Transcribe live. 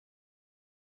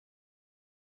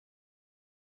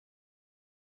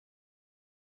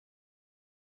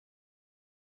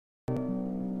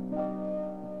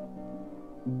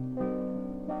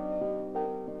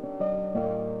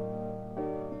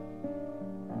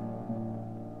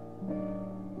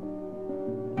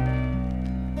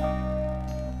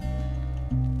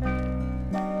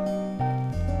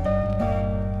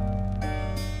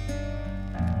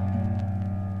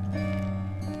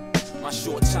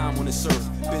on this earth.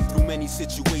 Been through many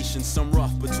situations, some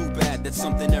rough, but too bad. That's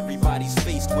something everybody's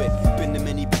faced with. Been to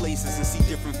many places and see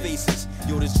different faces.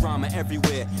 Yo, there's drama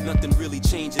everywhere, nothing really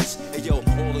changes. Hey yo,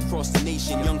 all across the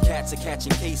nation, young cats are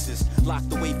catching cases.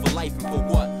 Locked away for life and for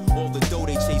what? All the dough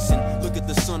they chasing. Look at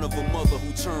the son of a mother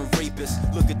who turned rapist.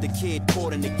 Look at the kid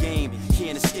caught in the game,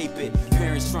 can't escape it.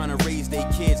 Parents trying to raise their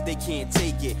kids, they can't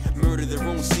take it. Murder their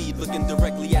own seed, looking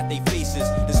directly at their faces.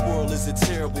 This world is a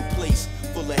terrible place,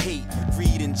 full of hate,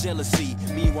 greed and jealousy.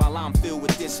 Meanwhile I'm filled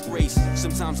with disgrace.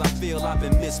 Sometimes I feel I've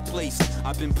been misplaced.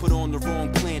 I've been put on the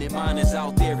wrong planet, mine is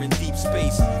out there in deep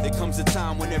space. There comes a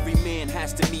time when every man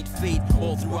has to meet fate.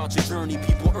 All throughout your journey,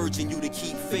 people urging you to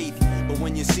keep faith. But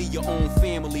when you see your own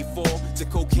family fall to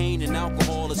cocaine and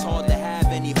alcohol, it's hard to have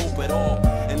any hope at all.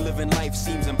 And living life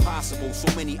seems impossible,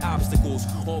 so many obstacles.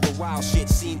 All the wild shit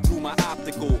seen through my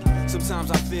optical.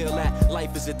 Sometimes I feel that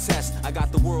life is a test. I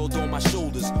got the world on my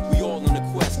shoulders, we all on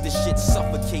a quest. This shit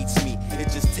suffocates me, it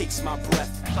just takes my breath.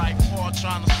 Like war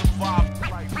trying to survive.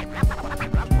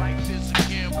 Life is a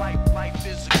gamble, life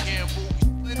is a gamble.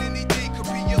 And any day could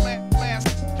be your last.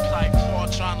 Like war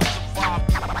trying to survive.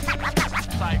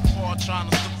 Like war trying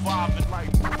to survive. And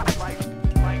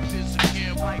life is a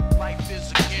gamble, life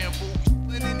is a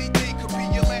gamble. And any day could be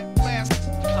your last.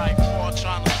 Like war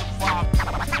trying to survive.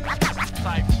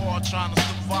 Like war trying to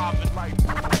survive. And life.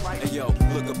 Hey yo,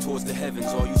 look up towards the heavens,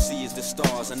 all you see is the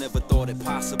stars. I never thought it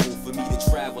possible for me to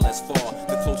travel as far.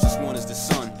 The closest one is the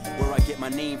sun, where I get my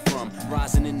name from.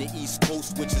 Rising in the East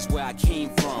Coast, which is where I came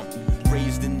from.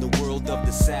 Raised in the world of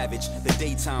the savage. The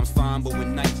daytime's fine, but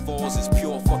when night falls it's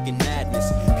pure fucking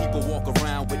madness. People walk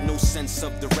around with no sense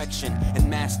of direction and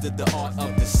master the art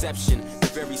of deception. The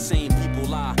very same people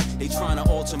lie, they trying to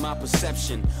alter my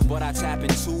perception. But I tap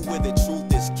into where the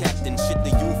truth is kept. And shit, the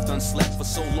youth done slept for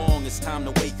so long, it's time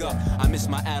to wake up. I miss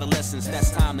my adolescence,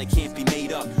 that's time that can't be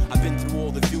made up. I've been through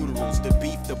all the funerals, the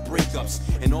beef, the breakups,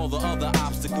 and all the other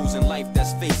obstacles in life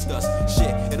that's faced us.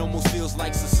 Shit, it almost feels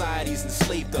like society's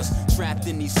enslaved us. Trapped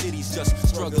in these cities just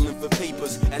struggling for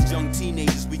papers. As young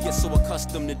teenagers we get so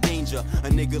accustomed to danger. A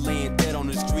nigga laying dead on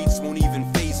the streets won't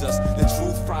even faze us. The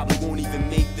truth probably won't even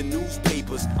make the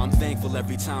newspapers. I'm thankful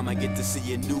every time I get to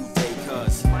see a new day,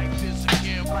 cause life is a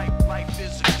gamble, life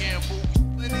is a gamble.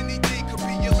 And any day could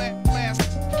be your last.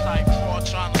 Like war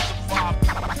trying to survive.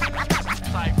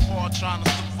 Like war trying to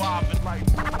survive. And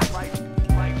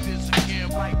life is a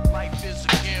gamble, life is a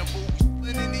gamble.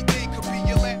 And any day could be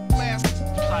your last.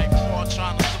 Like war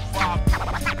trying to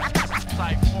survive.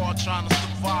 Like war trying to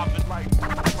survive. And life.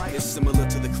 It's similar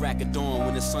to the crack of dawn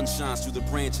when the sun shines through the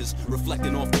branches,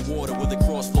 reflecting off the water where the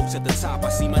cross floats at the top. I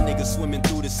see my niggas swimming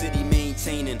through the city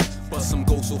maintaining, but some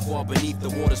go so far beneath the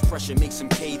water's pressure makes them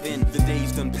cave in. The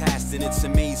days done passed and it's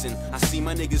amazing. I see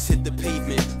my niggas hit the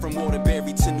pavement from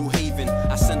Waterbury to New Haven.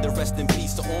 I send a rest in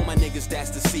peace to all my niggas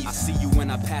that's deceased. I see you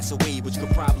when I pass away, which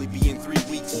could probably be in 3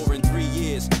 weeks or in 3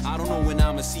 years. I don't know when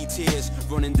I'ma see tears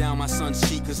running down my son's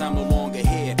cheek cause I'm no longer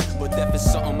here. But death is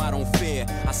something I don't fear.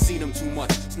 I see them too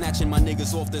much, snatching my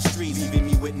niggas off the streets, leaving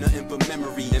me with nothing but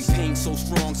memories. And pain so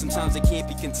strong, sometimes it can't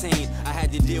be contained. I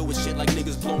had to deal with shit like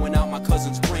niggas blowing out my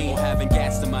cousin's brain, or having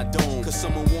gas to my dome cause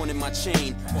someone wanted my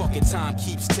chain. Fuck it, time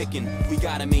keeps ticking, we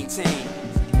gotta maintain.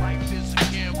 Life is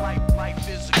a gamble, life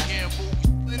is a gamble.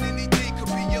 And any day could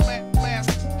be your last.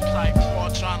 Like war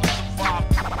trying to survive.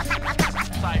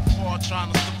 Like war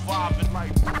trying to survive. And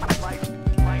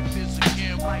life is a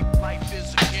gamble, life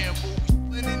is a gamble.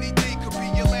 And any day could be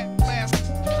your last.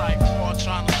 Like war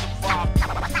trying to survive.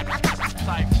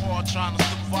 Like war trying to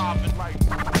survive. And life.